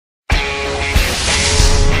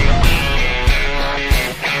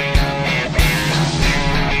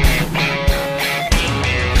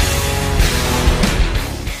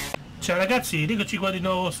ragazzi, rieccoci qua di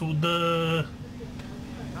nuovo su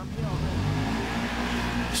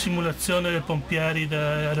simulazione dei pompieri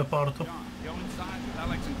dell'aeroporto.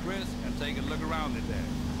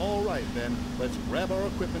 All right, then. Let's grab our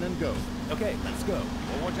equipment and go. Okay, let's go.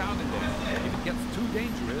 Well, watch out in there. If it gets too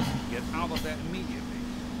dangerous, get out of there immediately.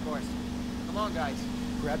 Of course. Come on, guys.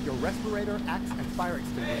 Grab your respirator, axe, and fire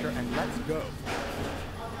extinguisher, and let's go.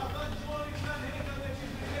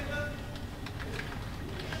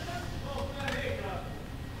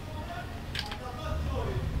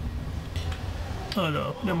 Allora,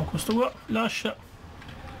 abbiamo questo qua, lascia,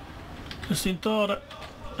 l'estintore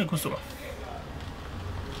e questo qua.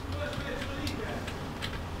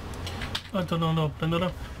 Altro non devo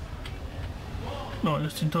prendere. No,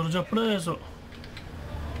 l'estintore già preso.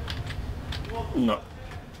 No.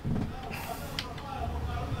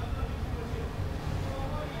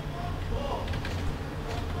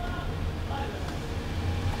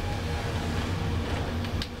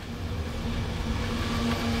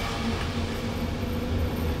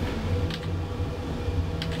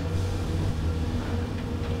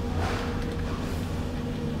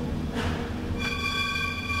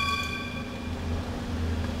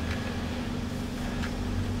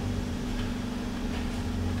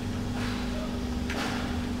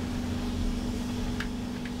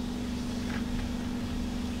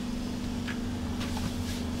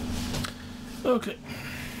 Ok,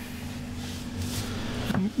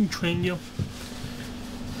 incendio.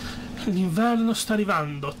 L'inverno sta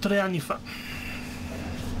arrivando, 3 anni fa.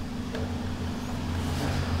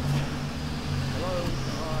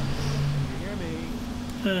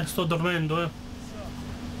 Sto dormendo,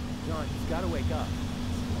 John, you've got to wake up.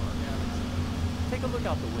 Take a look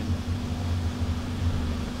out the window.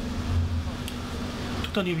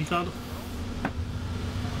 Tutto nevicato.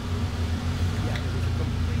 Yeah, there was a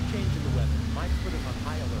complete change in the weather. Mike put us on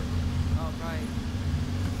high alert. All right.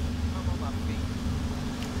 I'm on my feet.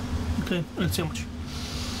 Ok, alziamoci.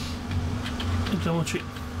 Mettiamoci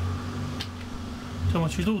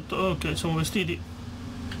tutto. Ok, siamo vestiti.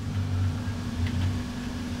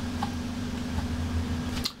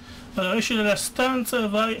 Allora, esci dalla stanza e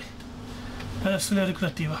vai alla sala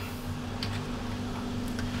ricreativa.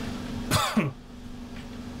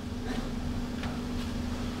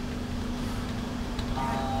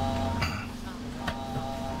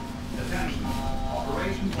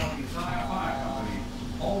 Operations for the entire fire company.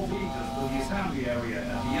 All vehicles to the assembly area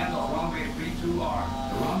at the end of runway 32R.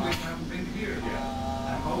 The runways haven't been cleared yet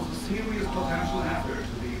and pose a serious potential hazard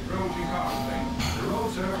to the approaching cargo plane. The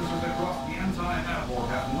road surfaces across the entire airport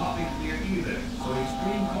have not been cleared either, so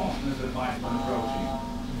extreme caution is advised when approaching.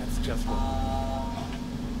 That's just what we need.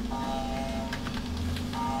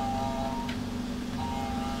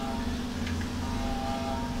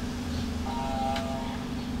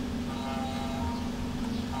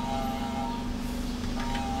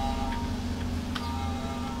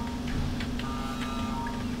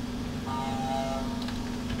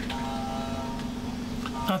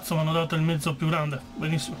 Cazzo, mi hanno dato il mezzo più grande.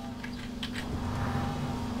 Benissimo.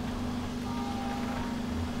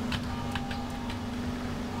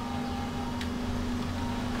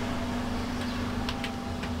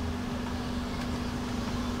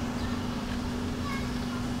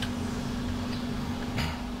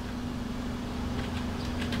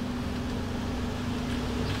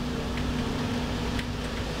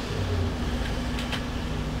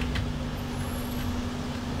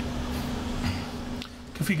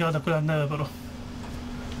 Che figata quella neve però.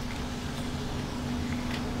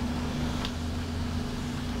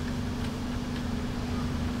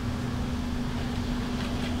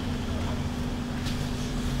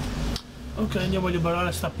 Ok, andiamo a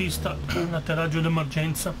liberare sta pista, un atterraggio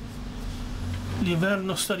d'emergenza.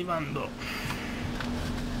 L'inverno sta arrivando.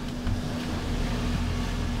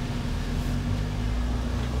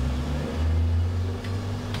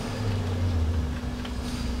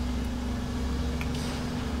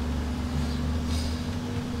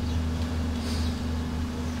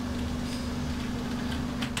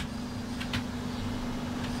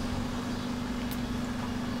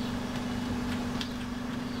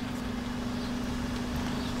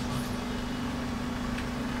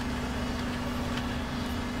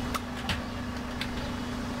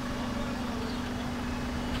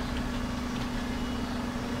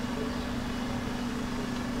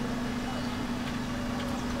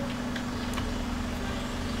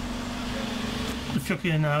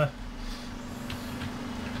 Fiocchi di nave.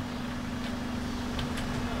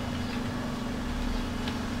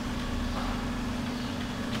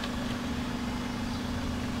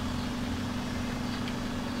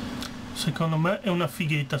 Secondo me è una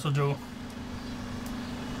fighetta sto gioco.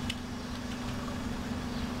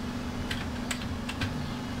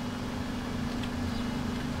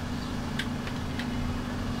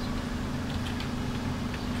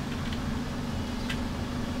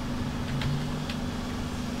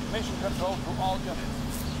 Mission control to all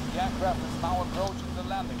units. The aircraft is now approaching the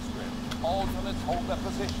landing strip. All units hold their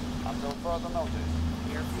position until further notice.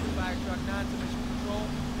 Airfield fire truck 9 to mission control.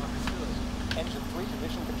 Understood. Engine 3 to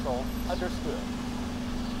mission control. Understood.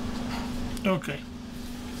 Ok.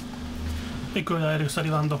 Ecco l'aereo sta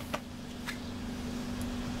arrivando.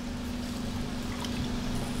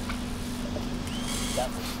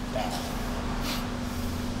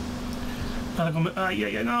 Guarda come...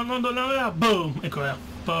 no, no, boom! Ecco là,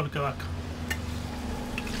 porca vacca.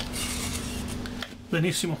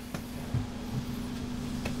 Benissimo.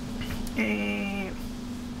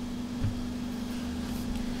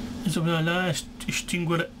 Adesso bisogna là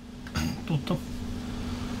estinguere tutto.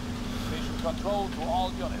 Mission control to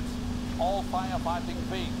all units. All firefighting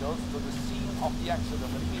vehicles to the scene of the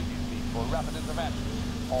accident immediately for rapid intervention.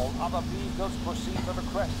 All other vehicles proceed to the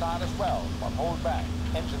crash site as well, but hold back.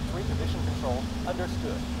 Engine 3 to mission control.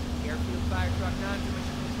 Understood. Airfield fire truck 9 to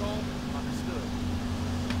mission control. Understood.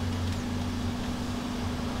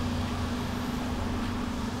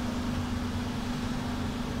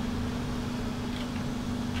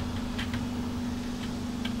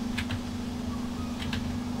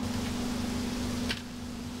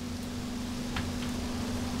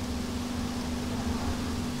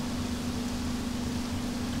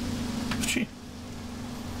 Sì.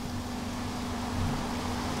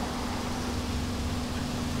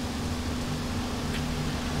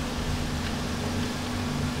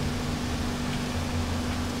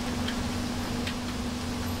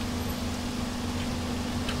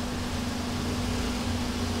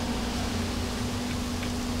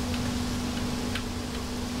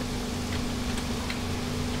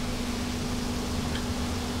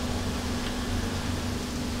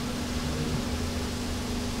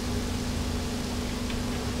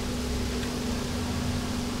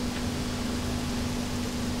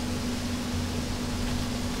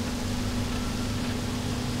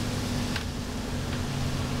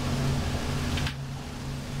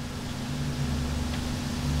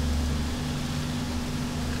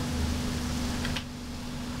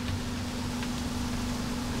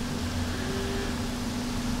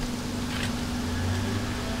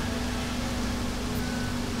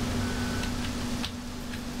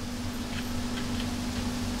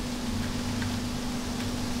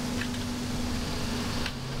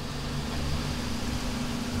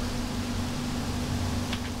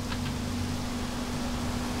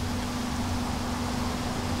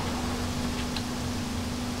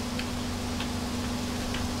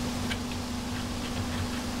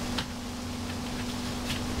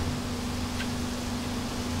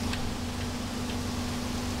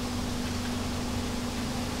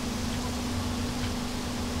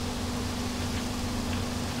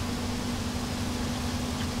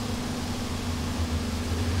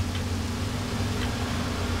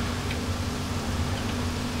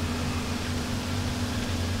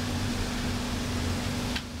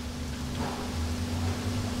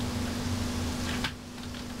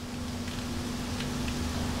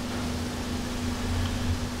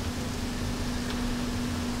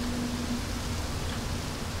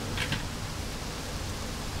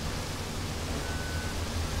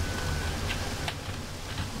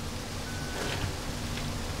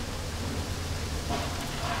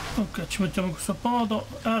 Ok, ci mettiamo in questo modo.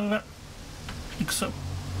 R X.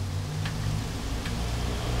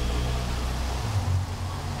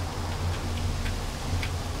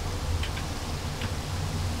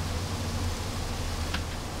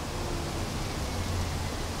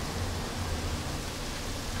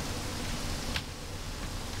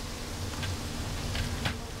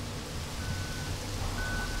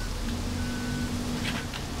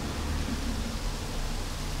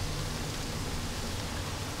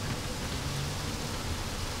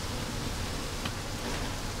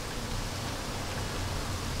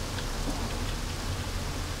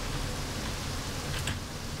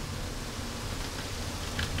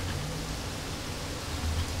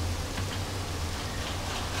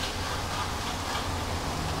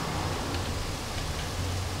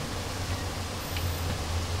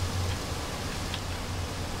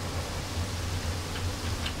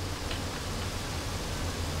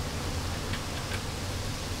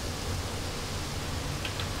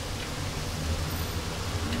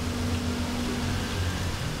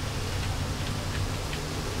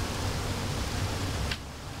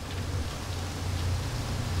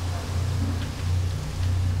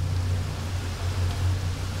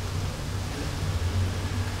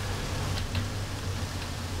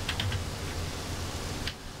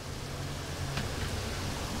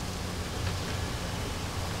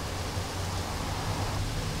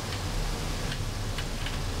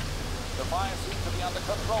 fire seems to be under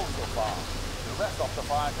control so far. The rest of the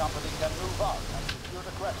fire company can move out and secure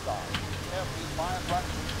the crash site. Airfield fire trucks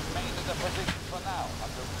remain in their positions for now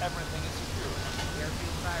until everything is secured.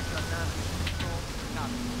 Airfield fire truck now mission control.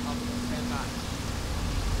 Copy. I'll stand by.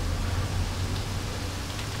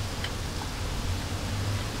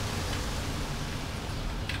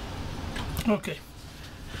 Ok,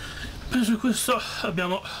 preso questo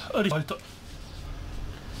abbiamo risolto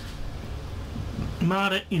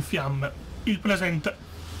Mare in fiamme, il presente.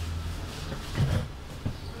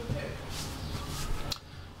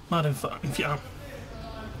 Mare in fiamme.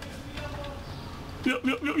 Via,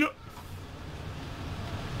 via, via, via.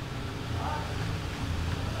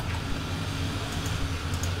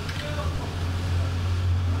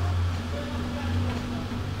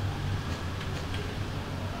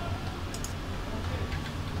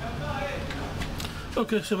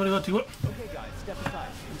 Ok, siamo arrivati qua. Okay, guys, step aside.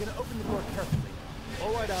 I'm gonna open the door carefully.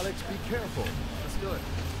 All right, Alex, be careful. Let's do it.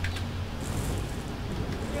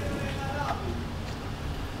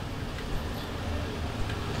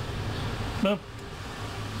 No.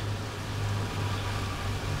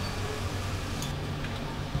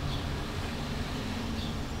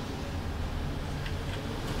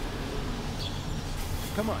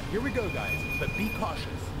 Come on, here we go, guys. But be cautious.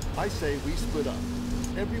 I say we split up.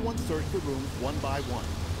 Everyone search the rooms one by one.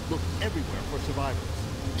 Look everywhere for survivors.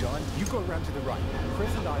 John, you go around to the right.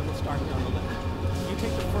 Chris and I will start down the left. You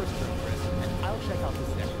take the first room, Chris, and I'll check out the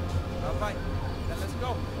second. All right, then let's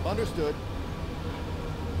go. Understood.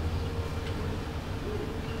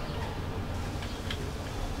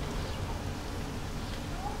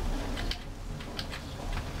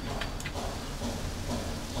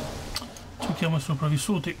 Cerchiamo i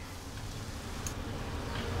sopravvissuti.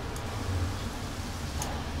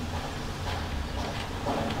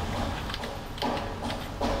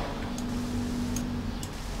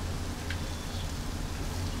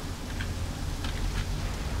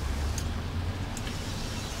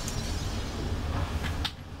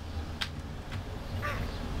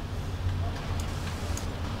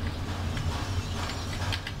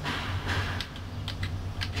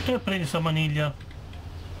 E prendi sta maniglia.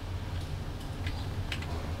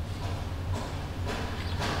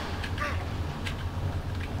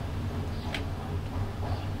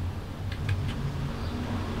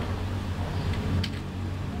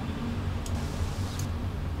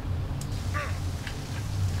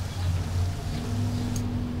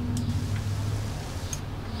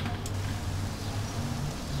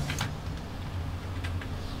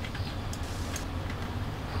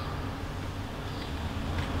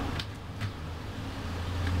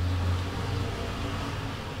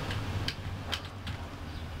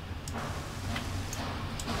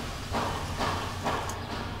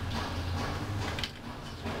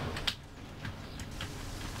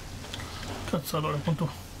 Cazzo, allora appunto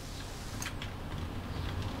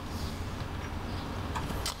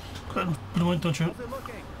per il momento non c'è. How's it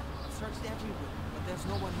looking? Searched everywhere, but there's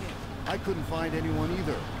no one here. I couldn't find anyone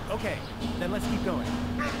either. Okay, then let's keep going.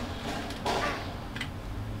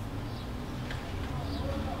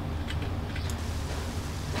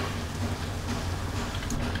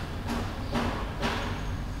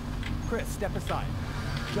 Chris, step aside.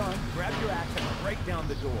 John, grab your axe and break down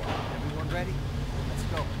the door. Everyone ready? Let's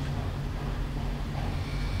go.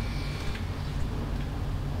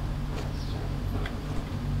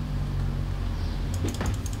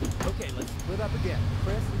 Okay, let's split up again.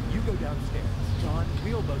 Chris, you go downstairs. John,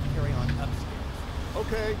 we'll both carry on upstairs.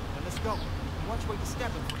 Okay. Then let's go. Watch where you're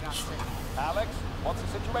stepping, for God's sake. Alex, what's the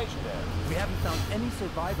situation there? We haven't found any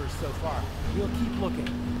survivors so far. We'll keep looking.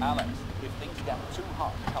 Alex, if things get too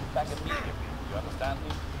hot, come back immediately. You understand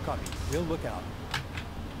me? Copy. We'll look out.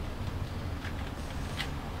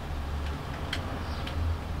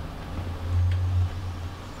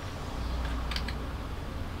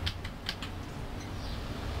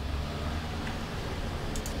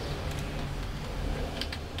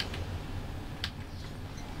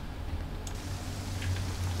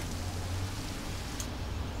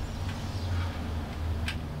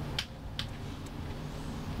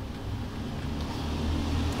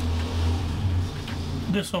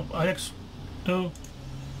 Adesso Alex, tu.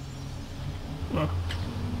 No.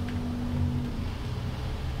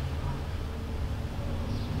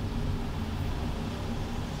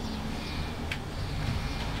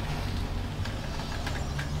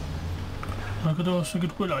 Ma che devo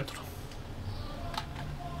seguire quell'altro?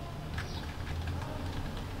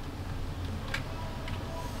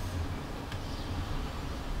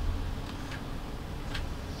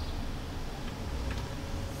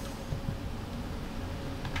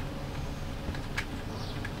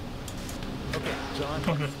 Okay, John,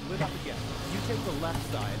 Okay. split up again. You take the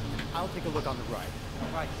left side, and I'll take a look on the right.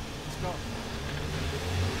 All right, let's go.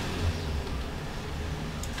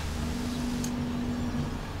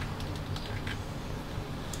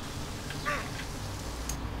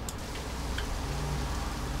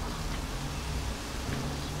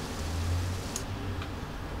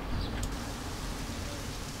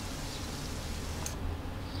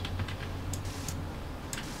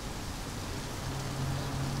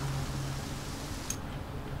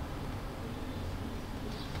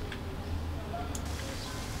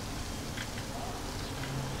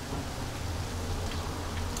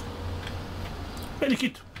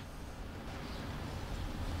 Medikit.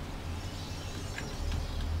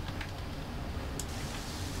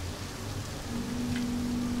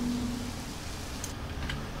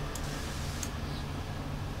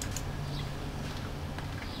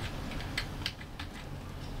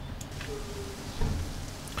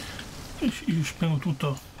 Io spengo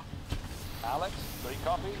tutto. Alex, do you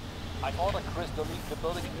copy? I've ordered Chris to leave the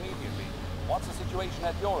building immediately. What's the situation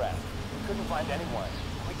at your end? We couldn't find anyone.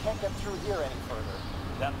 We can't get through here any further.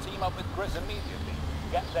 Then team up with Chris immediately.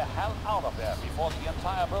 Get the hell out of there before the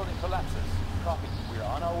entire building collapses. Copy. We're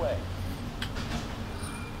on our way.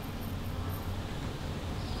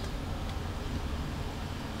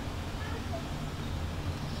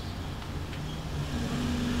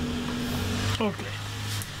 Ok.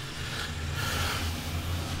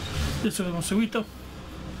 Adesso abbiamo seguito.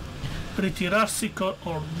 Ritirarsi con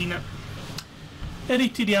ordine. E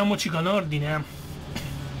ritiriamoci con ordine.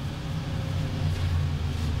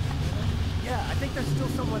 Yeah, I think there's still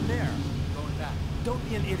someone there. Going back. Don't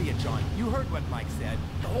be an idiot, John. You heard what Mike said.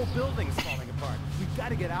 The whole building's falling apart. We've got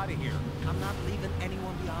to get out of here. I'm not leaving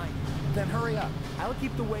anyone behind. Then hurry up. I'll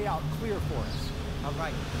keep the way out clear for us. All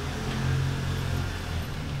right.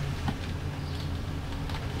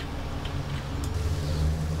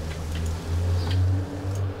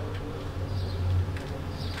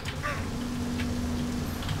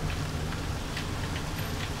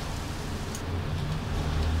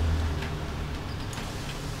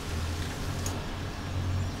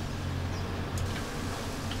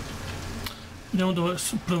 Vediamo dove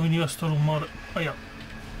proveniva sto rumore. Aia.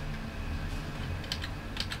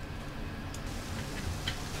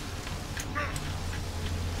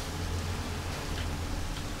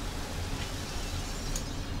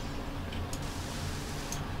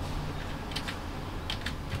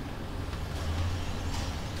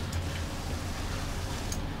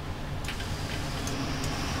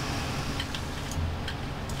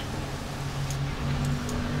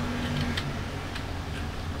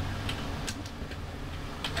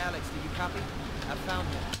 Alex, do you copy? I found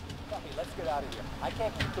him. Copy. Let's get out of here. I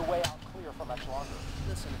can't keep the way out clear for much longer.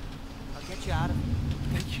 Listen, I'll get you out of here.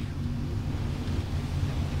 Thank you.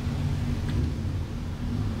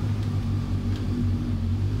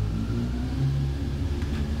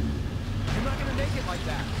 You're not gonna make it like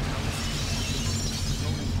that.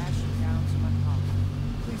 Going to cash you down to my car.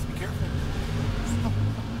 Please be careful.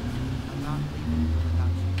 I'm not leaving without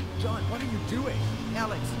you. John, what are you doing?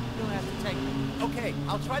 Alex, you'll have to take me. Okay,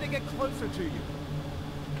 I'll try to get closer to you.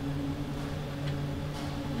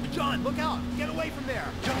 John, look out! Get away from there!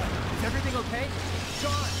 John, is everything okay?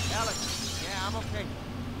 John! Alex, yeah, I'm okay.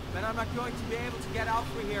 But I'm not going to be able to get out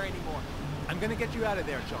through here anymore. I'm gonna get you out of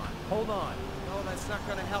there, John. Hold on. No, that's not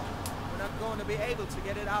going to help. We're not going to be able to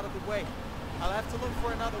get it out of the way. I'll have to look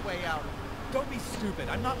for another way out. Don't be stupid.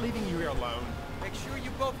 I'm not leaving you here alone. Make sure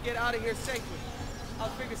you both get out of here safely. I'll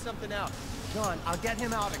figure something out. John, I'll get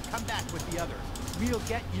him out and come back with the others. We'll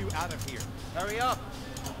get you out of here. Hurry up.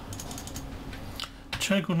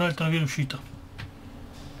 C'è anche un'altra via d'uscita.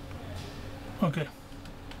 Ok.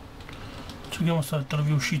 Cerchiamo quest'altra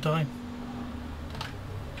via d'uscita, vai.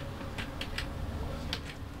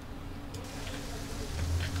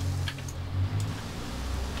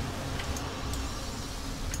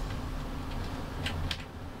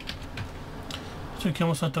 Cerchiamo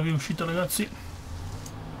quest'altra via d'uscita, ragazzi.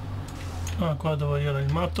 Ah, qua dove era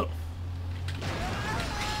il matto.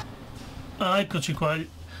 Ah, eccoci qua.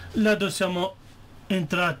 Là dove siamo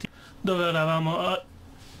entrati, dove eravamo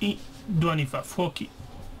 2 anni fa. Fuochi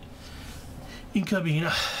in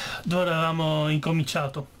cabina, dove eravamo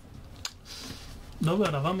incominciato. Dove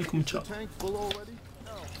eravamo The incominciato? tank full already?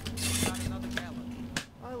 No, got another gallon.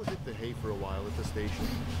 I'll hit the hay for a while at the station.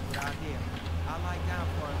 Out here. I'll lie down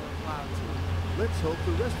for a little while too. Let's hope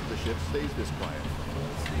the rest of the ship stays this quiet.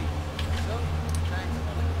 We'll see. So, thanks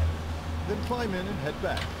for the help. Then climb in and head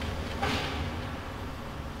back.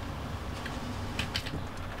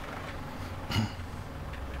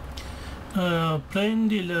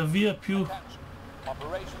 Prendi la via più... Attention.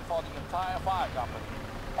 Operation for the entire fire company.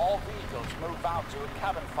 All vehicles move out to a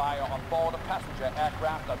cabin fire on board a passenger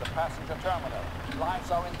aircraft at the passenger terminal. Lives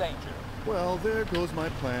are in danger. Well, there goes my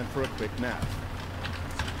plan for a quick nap.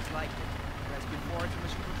 Seems like it. Rescue forward to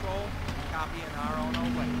mission control. Copy and are on our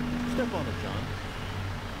way. Step on it, John.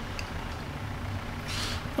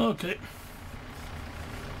 Ok.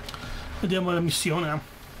 Vediamo la missione.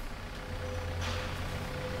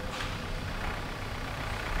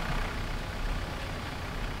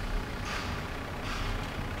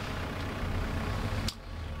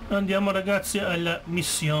 Andiamo ragazzi alla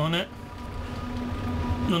missione.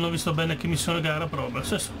 Non ho visto bene che missione gara, però per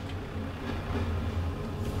stesso.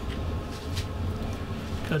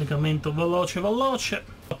 Caricamento veloce.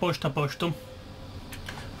 A posto.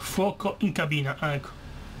 Fuoco in cabina, ecco.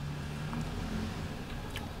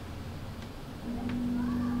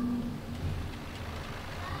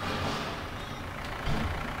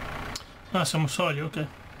 Ah, siamo soli, ok.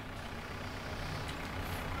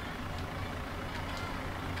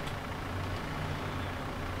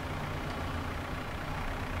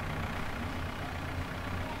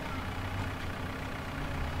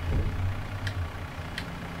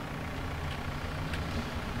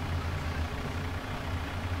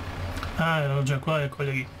 Ah, erano già qua e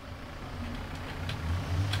quelle lì.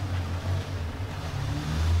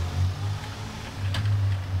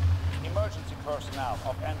 Emergency personnel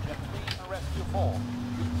of Engine 3 and Rescue 4.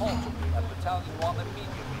 Report to me at Battalion 1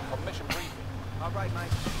 immediately for mission briefing. All right,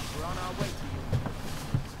 Mike. We're on our way to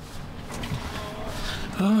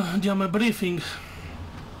you. Andiamo al briefing.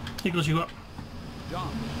 Eccoci qua.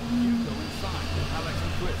 John, you go inside with Alex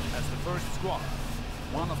and Chris as the first squad.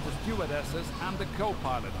 One of the stewardesses and the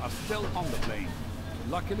co-pilot are still on the plane.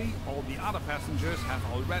 Luckily, all the other passengers have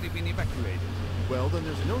already been evacuated. Well, then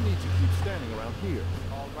there's no need to keep standing around here.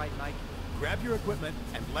 All right, Mike. Grab your equipment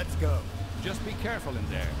and let's go. Just be careful in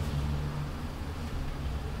there.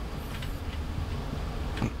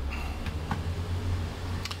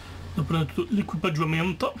 Ho preso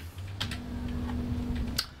l'equipaggiamento.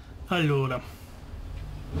 Allora,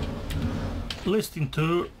 listing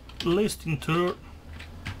tour.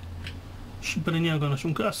 Ci prendiamo su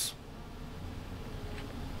un cazzo.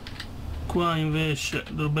 Qua invece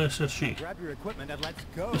dovrebbe esserci Grab your equipment and let's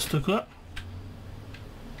go. questo qua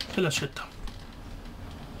e l'accetta.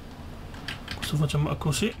 Questo facciamo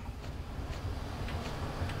così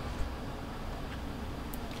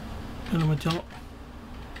e lo mettiamo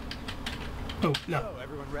là. So,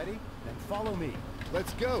 everyone ready? Then follow me.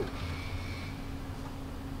 Let's go!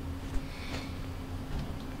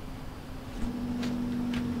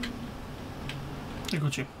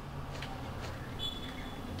 Eccoci.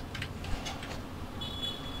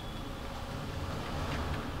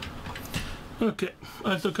 Ok,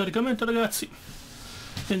 altro caricamento ragazzi.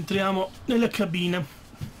 Entriamo nella cabina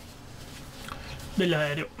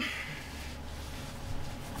dell'aereo.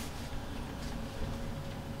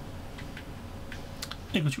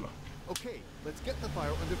 Eccoci qua. Okay, let's get the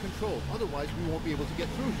fire under control. Otherwise, we won't be able to get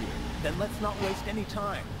through here. Then let's not waste any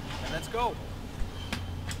time. And let's go.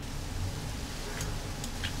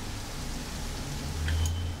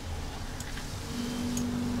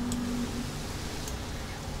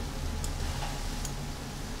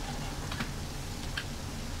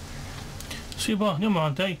 Sì, boh, andiamo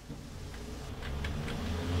avanti,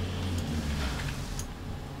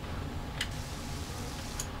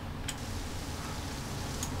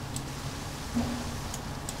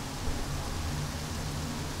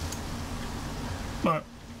 Vabbè.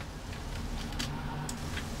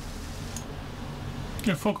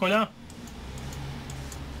 Che fuoco là?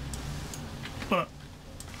 Vabbè.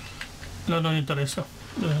 Là non interessa.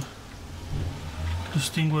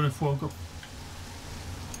 Estinguere il fuoco.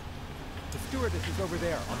 The stewardess is over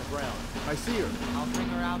there on the ground. I see her. I'll bring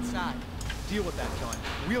her outside. Deal with that, John.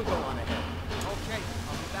 We'll go on ahead. Okay,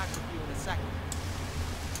 I'll be back with you in a second.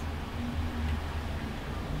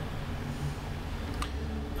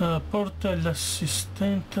 Porta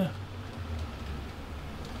l'assistente.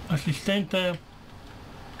 Assistente.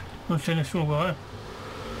 Non c'è nessuno qua,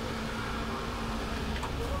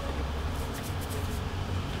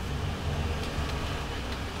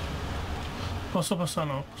 Posso passare?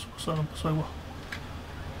 No, posso passare, non posso qua.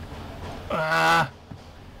 Ah!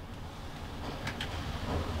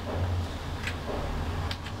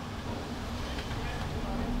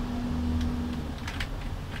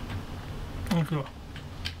 Ecco qua.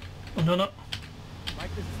 Buongiorno.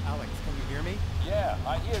 Mike, this is Alex. Can you hear me? Yeah,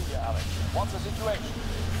 I hear you, Alex. What's the situation?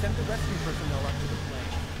 Send the rescue personnel up to the plane.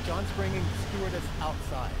 John's bringing the stewardess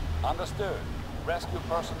outside. Understood. Rescue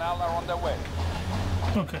personnel are on their way.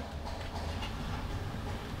 Ok.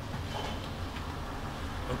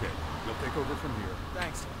 take over from here.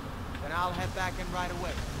 Thanks. Then I'll head back in right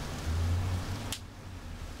away.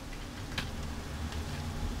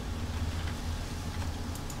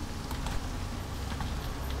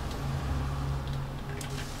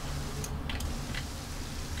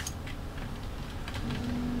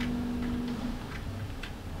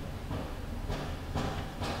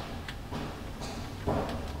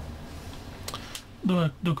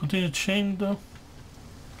 Dove continui accendo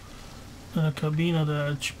nella cabina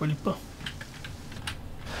del cipolippo.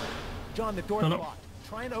 John, the door's No. locked.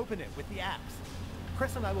 Try and open it with the axe.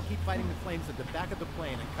 Chris and I will keep fighting the flames at the back of the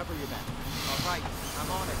plane and cover your back. All right,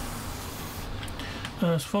 I'm on it.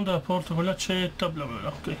 Sfonda la porta con l'accetta, bla bla bla,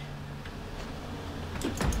 ok.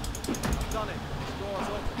 I've done it. The door's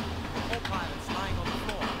open. The co-pilot's lying on the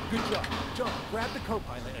floor. Good job. John, grab the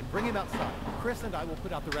co-pilot and bring him outside. Chris and I will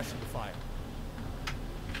put out the rest of the fire.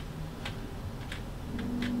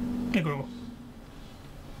 Eccolo.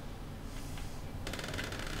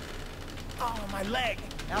 Oh, my leg!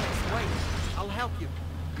 Alex, wait. I'll help you.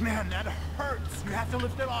 Man, that hurts! You have to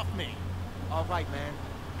lift it off me! All right, man.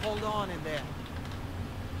 Hold on in there.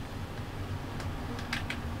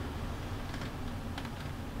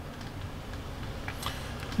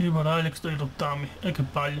 Libera Alex dai rottami. E che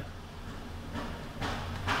paglia.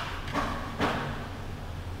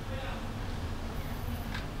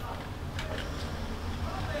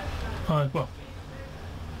 Ah, è qua.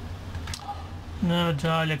 No,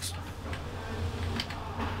 già Alex.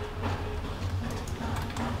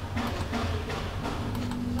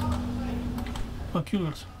 Ma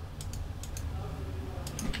chiudersi.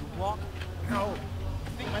 You walk? No, I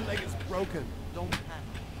think my leg is broken. Don't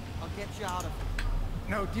panic. I'll get you out of it.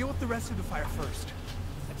 No, deal with the rest of the fire first.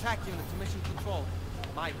 Attack unit to mission control.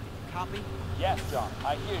 Mike, copy? Yes, John,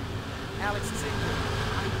 I hear you. Alex is injured.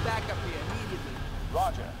 I need backup here immediately.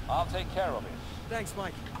 Roger, I'll take care of it. Thanks,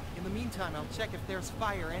 Mike. In the meantime, I'll check if there's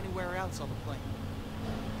fire anywhere else on the plane.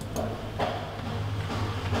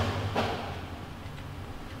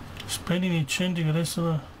 Spegni gli incendi che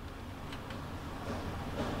restano.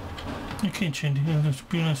 E che incendi? Non c'è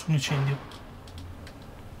più nessun incendio.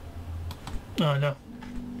 Ah, là.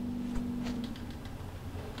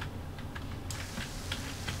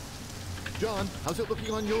 John, how's it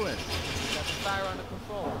looking on your end? Got the fire under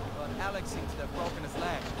control, but Alex seems to have broken his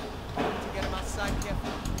leg. I need to get him outside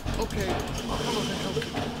carefully. Okay.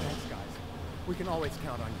 Thanks, guys. We can always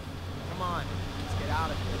count on you. Come on, let's get out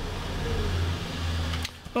of here.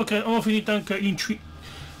 Ok, ho finito anche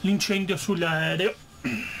l'incendio sull'aereo.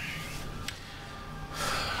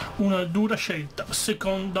 Una dura scelta.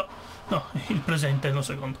 Seconda. No, il presente, non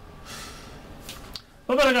secondo.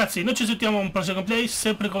 Vabbè ragazzi, noi ci sentiamo a un prossimo gameplay,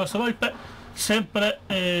 sempre con la sua volpe, sempre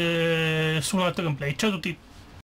su un altro gameplay. Ciao a tutti!